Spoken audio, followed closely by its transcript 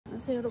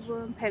안녕하세요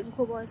여러분,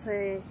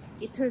 밴쿠버에서의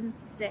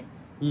이틀째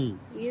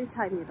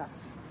 2일차입니다.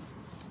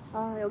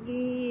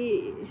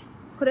 여기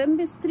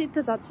그랜비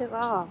스트리트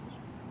자체가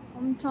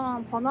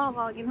엄청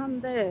번화가긴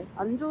한데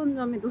안 좋은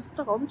점이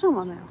노숙자가 엄청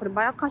많아요. 그리고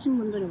마약하신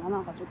분들이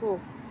많아가지고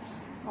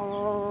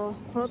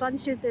걸어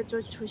다니실 때 좀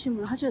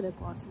조심을 하셔야 될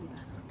것 같습니다.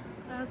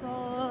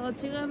 그래서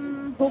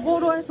지금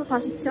도보로에서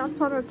다시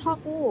지하철을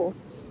타고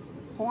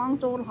공항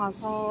쪽으로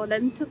가서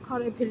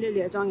렌트카를 빌릴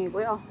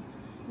예정이고요.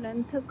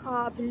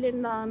 렌트카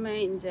빌린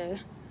다음에 이제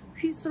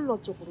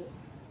휘슬러 쪽으로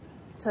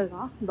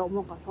저희가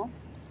넘어가서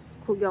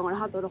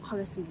구경을 하도록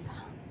하겠습니다.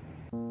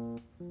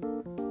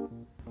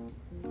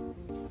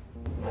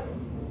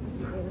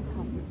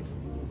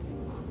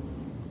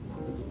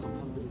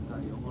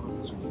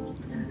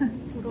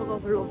 불어가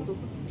별로 없어서.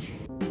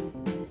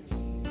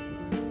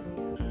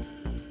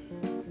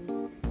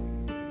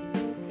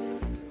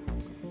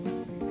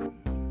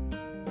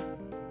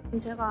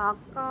 제가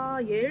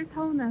아까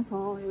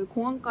예일타운에서 여기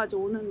공항까지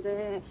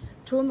오는데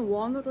존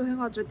 1으로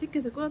해가지고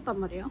티켓을 끊었단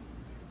말이에요.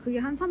 그게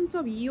한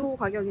 3.25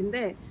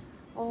 가격인데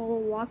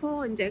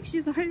와서 이제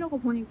엑시스 하려고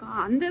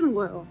보니까 안 되는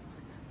거예요.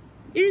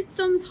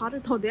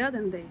 1.4를 더 내야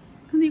된대.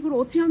 근데 이걸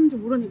어떻게 하는지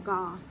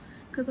모르니까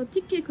그래서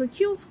티켓 그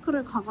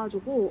키오스크를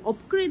가가지고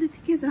업그레이드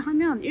티켓을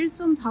하면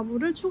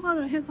 1.4불을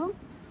추가를 해서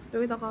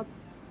여기다가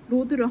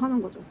로드를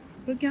하는 거죠.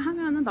 그렇게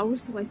하면은 나올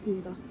수가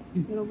있습니다.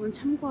 여러분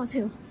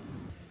참고하세요.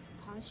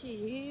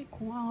 다시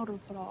공항으로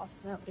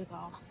돌아왔어요.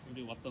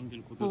 우리 왔던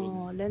길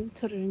그대로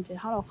렌트를 이제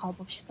하러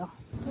가봅시다.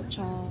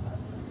 도착.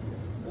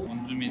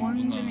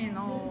 원주민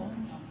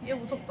얘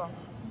무섭다.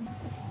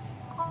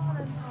 카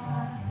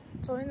렌탈.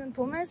 저희는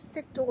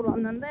도메스틱 쪽으로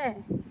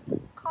왔는데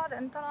카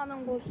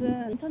렌탈하는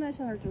곳은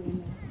인터내셔널 쪽에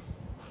있네요.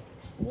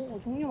 오,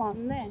 종류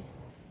많네.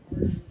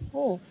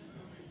 오,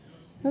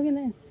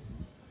 여기네.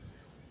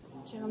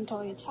 지금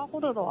저희 차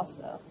고르러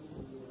왔어요.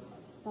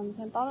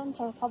 남편 다른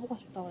차를 타보고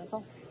싶다고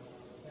해서.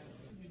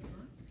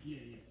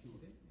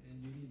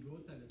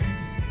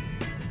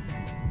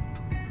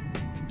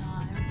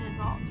 자, 이렇게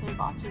해서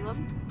저희가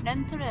지금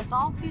렌트를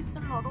해서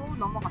휘슬러로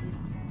넘어갑니다.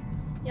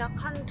 약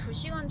한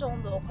 2시간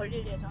정도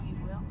걸릴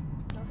예정이고요.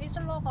 그래서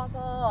휘슬러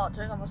가서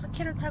저희가 뭐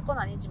스키를 탈 건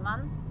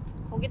아니지만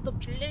거기 또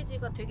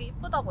빌리지가 되게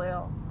이쁘다고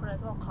해요.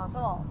 그래서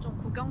가서 좀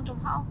구경 좀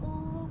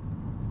하고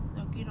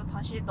여기로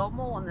다시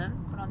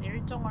넘어오는 그런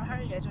일정을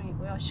할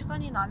예정이고요.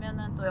 시간이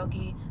나면은 또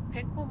여기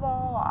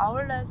밴쿠버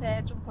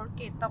아울렛에 좀 볼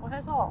게 있다고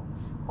해서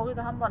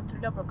거기도 한번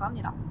들려볼까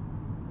합니다.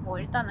 뭐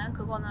일단은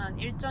그거는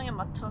일정에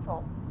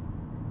맞춰서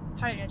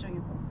할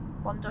예정이고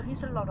먼저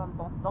휘슬러로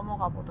한번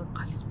넘어가 보도록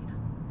하겠습니다.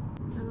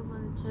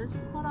 여러분, 제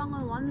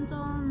스퍼랑은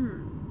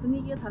완전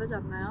분위기가 다르지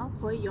않나요?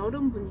 거의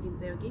여름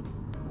분위기인데 여기?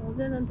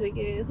 어제는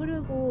되게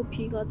흐리고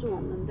비가 좀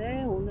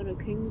왔는데 오늘은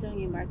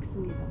굉장히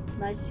맑습니다.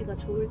 날씨가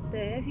좋을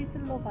때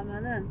휘슬러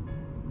가면은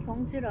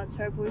경치를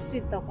잘 볼 수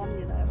있다고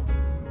합니다, 여러분.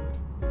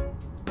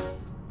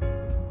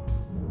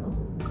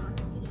 가는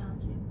길이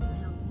아주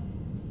예쁘네요.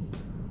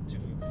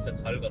 지금 진짜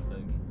가을 같다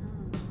여기.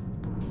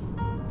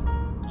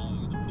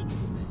 여기도 뷰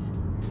좋네.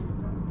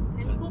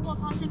 밴쿠버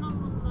사시는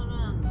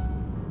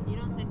분들은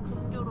이런데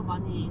근교로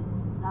많이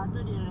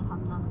나들이를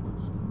간다는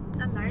거지.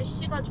 일단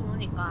날씨가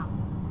좋으니까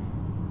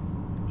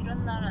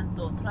이런 날은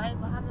또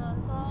드라이브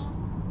하면서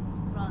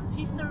그런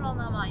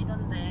휘슬러나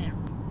이런데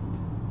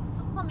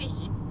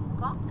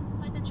스커미시가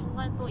하여튼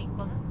중간에 또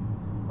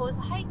있거든.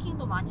 거기서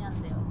하이킹도 많이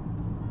한대요.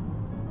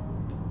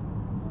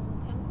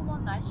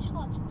 밴쿠버는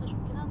날씨가 진짜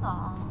좋긴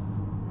하다.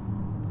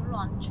 별로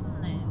안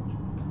춥네 여기.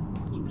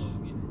 gondol라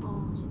여기네.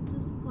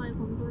 시트스카이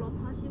곤돌라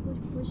타시고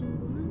싶으신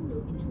분은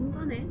여기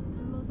중간에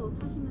들러서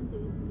타시면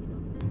되겠습니다.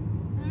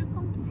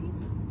 웰컴 투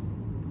휘슬러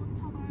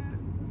도착을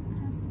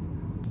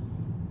했습니다.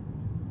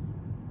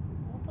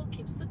 더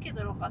깊숙이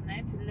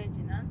들어가네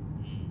빌리지는.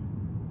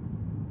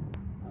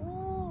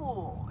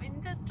 오,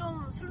 이제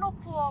좀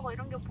슬로프하고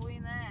이런 게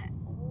보이네.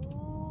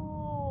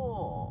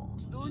 오,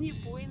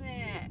 눈이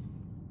보이네.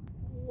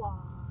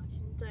 우와,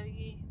 진짜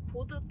여기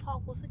보드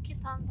타고 스키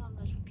타는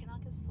사람들 좋긴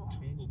하겠어.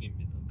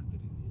 천국입니다 그들이.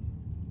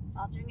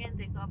 나중에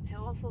내가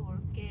배워서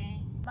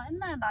올게. 나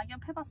옛날에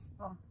낙엽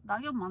해봤어.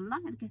 낙엽 맞나?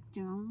 이렇게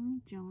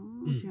쭝쭝쭝.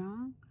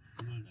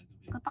 정말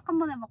낙엽이. 그거 딱 한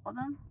번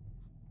해봤거든.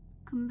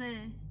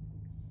 근데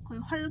거의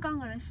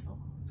활강을 했어.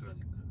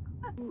 그러니까.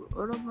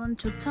 여러분,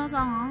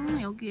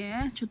 주차장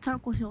여기에 주차할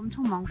곳이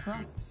엄청 많고요.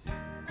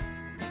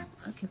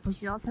 이렇게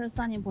보시죠.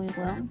 설산이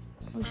보이고요.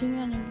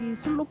 보시면 여기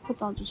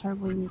슬로프도 아주 잘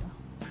보입니다.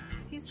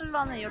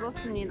 휘슬러는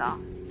이렇습니다.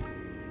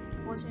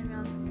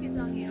 보시면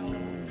스키장이요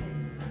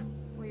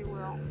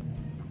보이고요.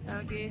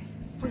 여기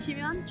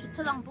보시면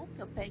주차장도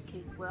옆에 이렇게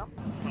있고요.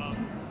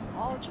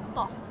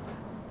 춥다.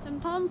 지금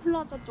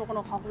타운플라자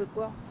쪽으로 가고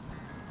있고요.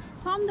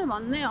 사람들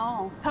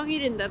많네요.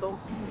 평일인데도.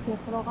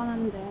 이렇게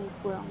걸어가는 데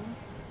있고요.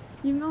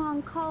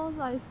 유명한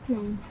카우스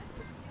아이스크림.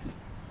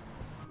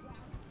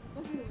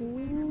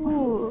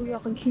 오, 여기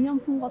약간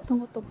기념품 같은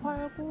것도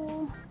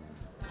팔고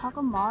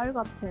작은 마을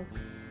같아.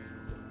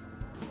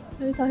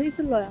 여기 다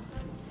휘슬러야.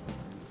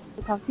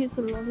 다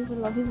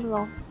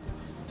휘슬러.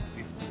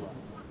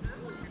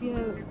 뒤에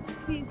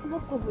스키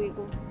스모크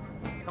보이고.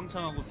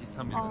 평창하고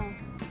비슷합니다.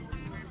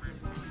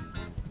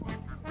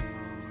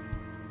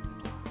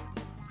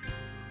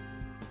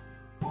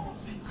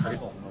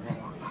 자리가 없나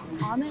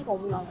봐. 안에가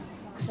없나 봐.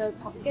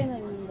 제가 밖에는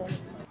있는데.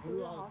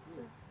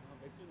 올라왔어.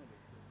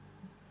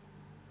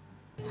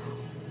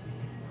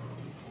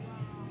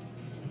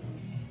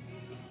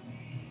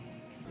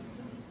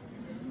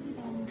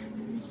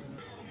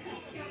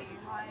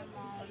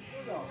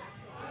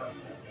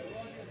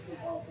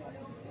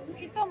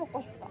 피자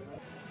먹고 싶다.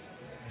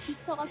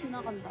 피자가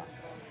지나간다.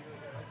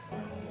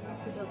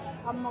 그래서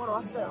밥 먹으러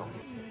왔어요.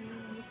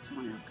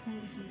 처음에 이렇게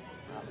생겼습니다.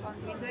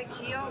 굉장히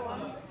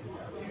귀여운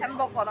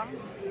햄버거랑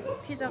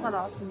피자가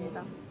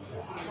나왔습니다.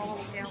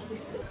 먹어볼게요.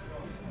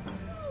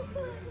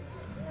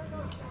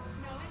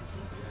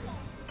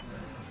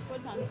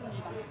 그렇지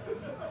않습니다.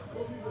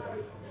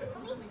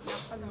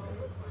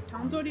 약간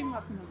장조림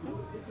같은 느낌?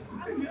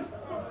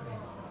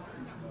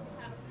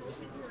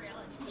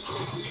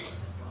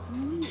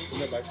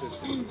 근데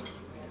맛있어요.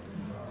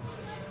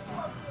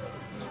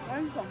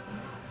 맛있어.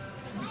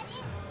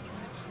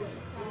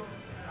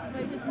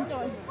 근데 이게 진짜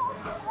맛있어.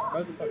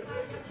 맛있다.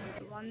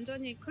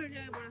 완전히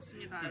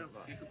클리어해버렸습니다,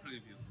 여러분.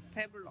 깨끗하게 비워.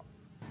 배불러.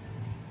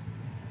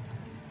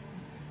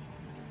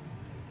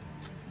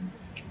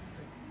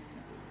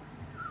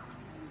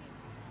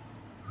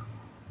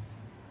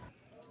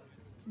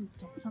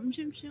 진짜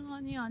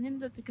점심시간이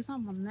아닌데도 이렇게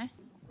사람 많네.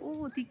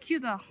 오,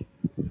 DQ다.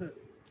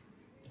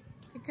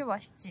 DQ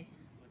맛있지?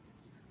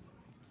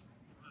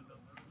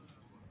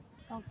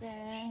 여기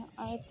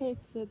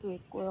RTX도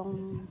있고요.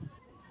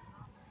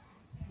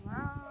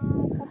 와,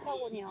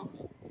 파타고니아.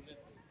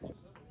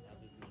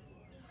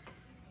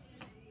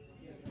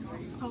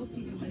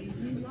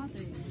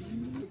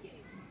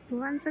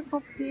 브란치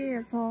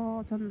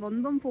커피에서 전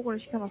런던 포그를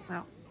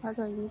시켜봤어요.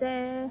 그래서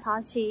이제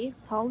다시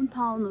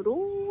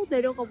다운타운으로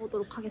내려가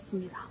보도록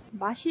하겠습니다.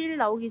 마실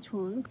나오기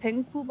좋은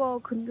밴쿠버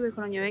근교의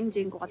그런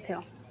여행지인 것 같아요.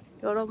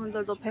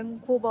 여러분들도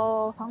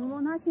밴쿠버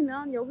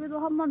방문하시면 여기도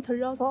한번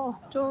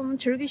들려서 좀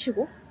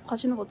즐기시고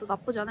가시는 것도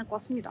나쁘지 않을 것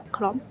같습니다.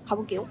 그럼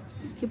가볼게요.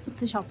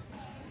 기프트숍.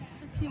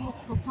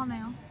 스키복도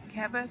파네요.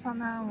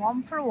 갭에서는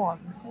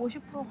 1+1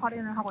 50%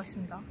 할인을 하고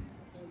있습니다.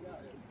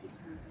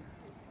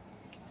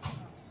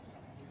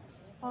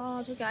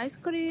 아, 저기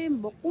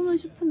아이스크림 먹고는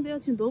싶은데요.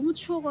 지금 너무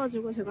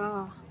추워가지고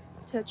제가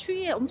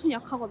추위에 엄청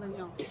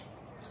약하거든요.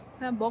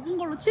 그냥 먹은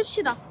걸로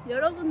칩시다.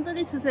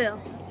 여러분들이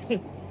드세요.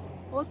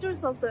 어쩔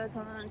수 없어요.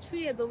 저는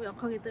추위에 너무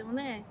약하기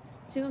때문에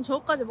지금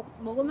저거까지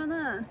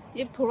먹으면은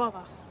입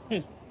돌아가.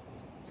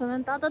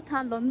 저는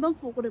따뜻한 런던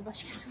포그를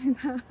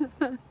마시겠습니다.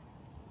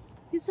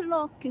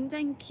 휘슬러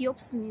굉장히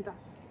귀엽습니다.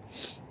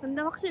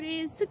 근데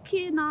확실히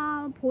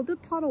스키나 보드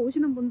타러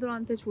오시는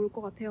분들한테 좋을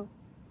것 같아요.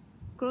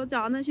 그러지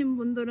않으신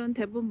분들은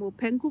대부분 뭐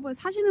밴쿠버에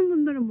사시는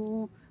분들은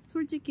뭐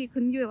솔직히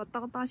근교에 왔다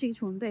갔다 하시기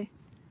좋은데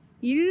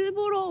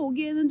일부러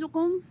오기에는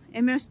조금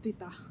애매할 수도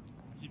있다.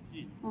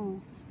 집지?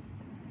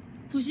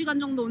 2시간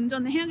정도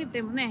운전을 해야 하기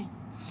때문에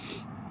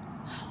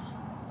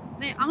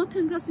네,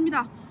 아무튼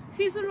그렇습니다.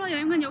 휘슬러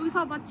여행은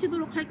여기서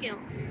마치도록 할게요.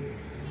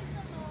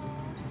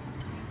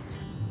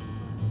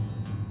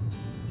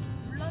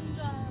 물론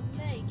줄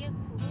알았는데 이게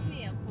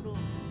구름이에요, 구름.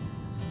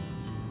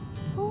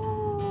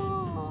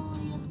 오,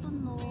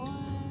 예쁜 노을.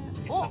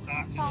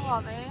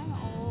 기차가네.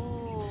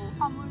 오,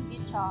 화물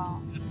기차.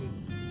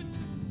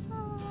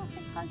 아,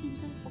 색깔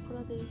진짜 예뻐,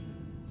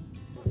 그라데이션.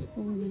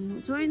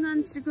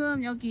 저희는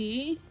지금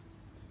여기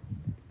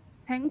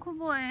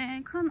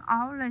밴쿠버의 큰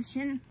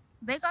아울렛인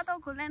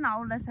맥아더글렌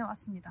아울렛에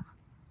왔습니다.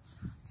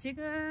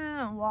 지금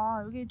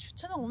와, 여기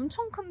주차장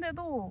엄청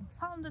큰데도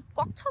사람들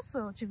꽉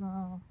찼어요.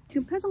 지금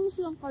폐점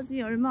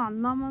시간까지 얼마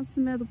안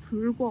남았음에도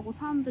불구하고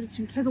사람들이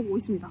지금 계속 오고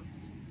있습니다.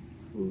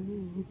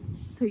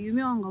 되게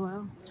유명한가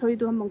봐요.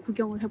 저희도 한번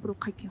구경을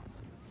해보도록 할게요.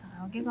 자,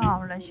 여기가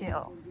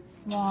아울렛이에요.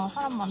 와,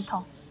 사람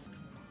많다.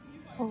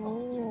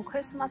 오,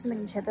 크리스마스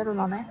느낌 제대로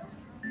나네.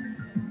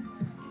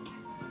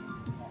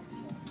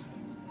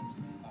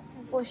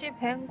 이곳이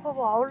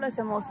밴쿠버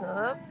아울렛의 모습.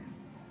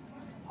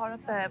 바로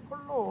옆에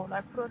폴로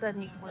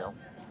랄프로덴이 있고요.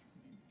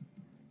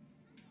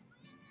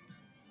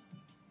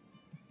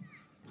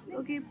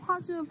 여기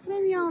파주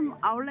프리미엄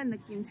아울렛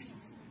느낌.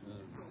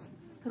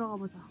 들어가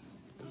보자.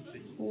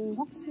 오,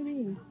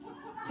 확실히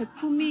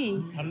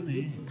제품이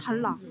다르네.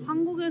 달라.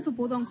 한국에서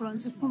보던 그런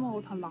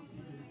제품하고 달라.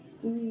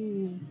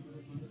 오,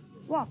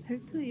 와,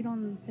 벨트,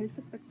 이런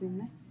벨트백도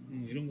있네.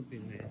 이런 것도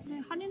있네. 근데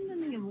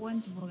할인되는 게 뭐가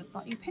있는지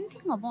모르겠다. 이게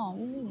팬티인가 봐.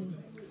 오,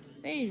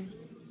 세일.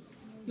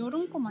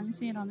 여름 거 많이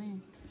세일하네.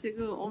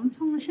 지금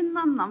엄청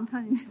신난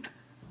남편입니다.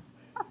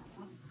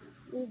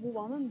 오,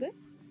 뭐 많은데?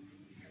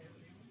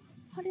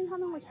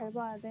 할인하는 걸 잘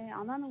봐야 돼.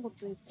 안 하는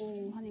것도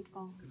있고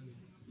하니까.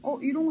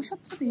 이런 거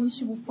셔츠도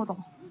 25%다.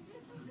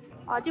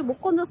 아직 못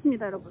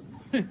건졌습니다, 여러분.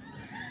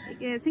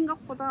 이게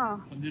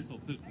생각보다 건질 수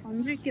없을 때.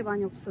 건질 게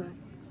많이 없어요.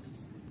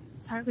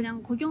 잘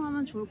그냥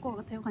구경하면 좋을 것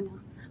같아요, 그냥.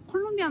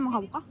 콜롬비아 한번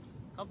가볼까?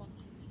 가봐.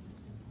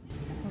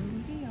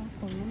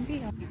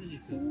 콜롬비아.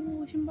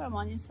 오, 신발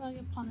많이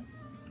싸게 파네.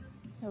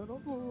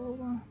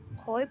 여러분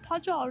거의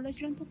파주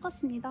아울렛이랑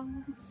똑같습니다.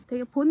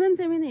 되게 보는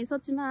재미는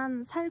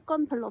있었지만 살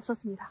건 별로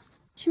없었습니다.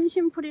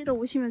 심심풀이로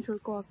오시면 좋을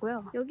것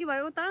같고요. 여기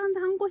말고 다른 데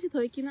한 곳이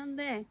더 있긴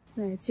한데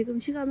네, 지금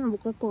시간은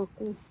못 갈 것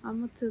같고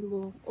아무튼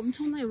뭐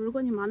엄청나게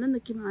물건이 많은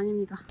느낌은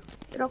아닙니다.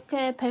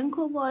 이렇게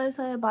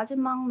밴쿠버에서의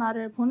마지막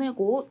날을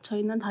보내고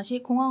저희는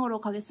다시 공항으로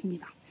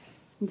가겠습니다.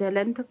 이제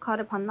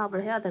렌트카를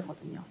반납을 해야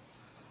되거든요.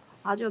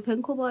 아주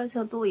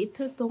밴쿠버에서도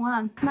이틀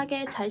동안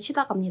편하게 잘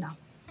쉬다 갑니다.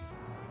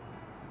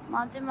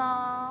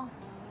 마지막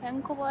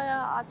밴쿠버의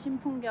아침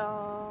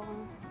풍경.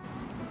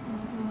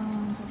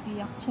 여기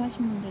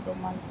약초하신 분들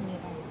너무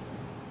많습니다.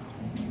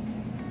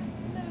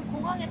 근데 왜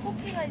공항에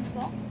토끼가 있어?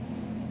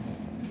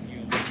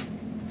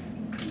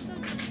 진짜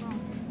귀엽다.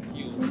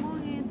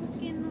 공항에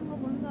토끼 있는 거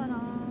본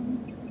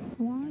사람.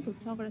 공항에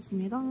도착을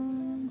했습니다.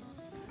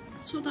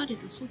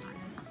 수달이다, 수달.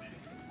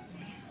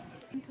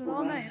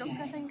 들어오면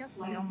이렇게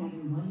생겼어요.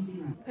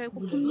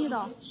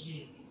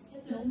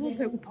 배고픕니다. 너무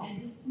배고파.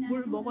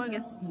 물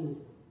먹어야겠어.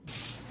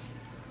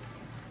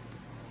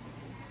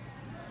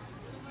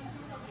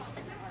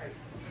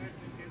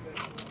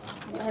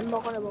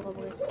 햄버거를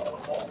먹어보겠어.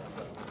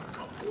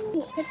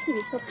 패티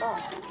미쳤다.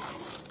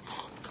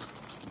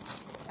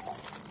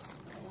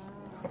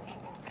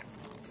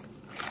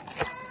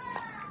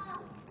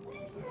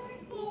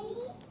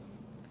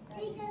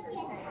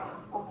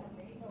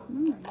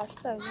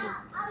 맛있다 이거.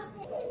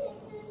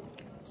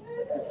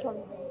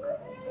 추천.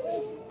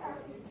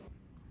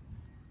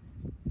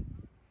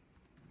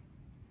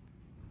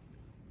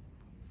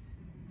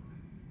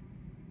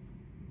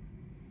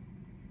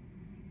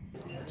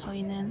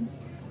 저희는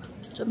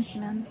좀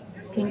있으면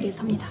비행기를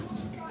탑니다.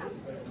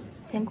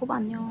 밴쿠버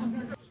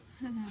안녕.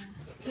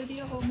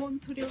 드디어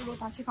몬트리올로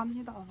다시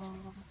갑니다.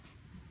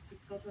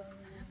 집 가자.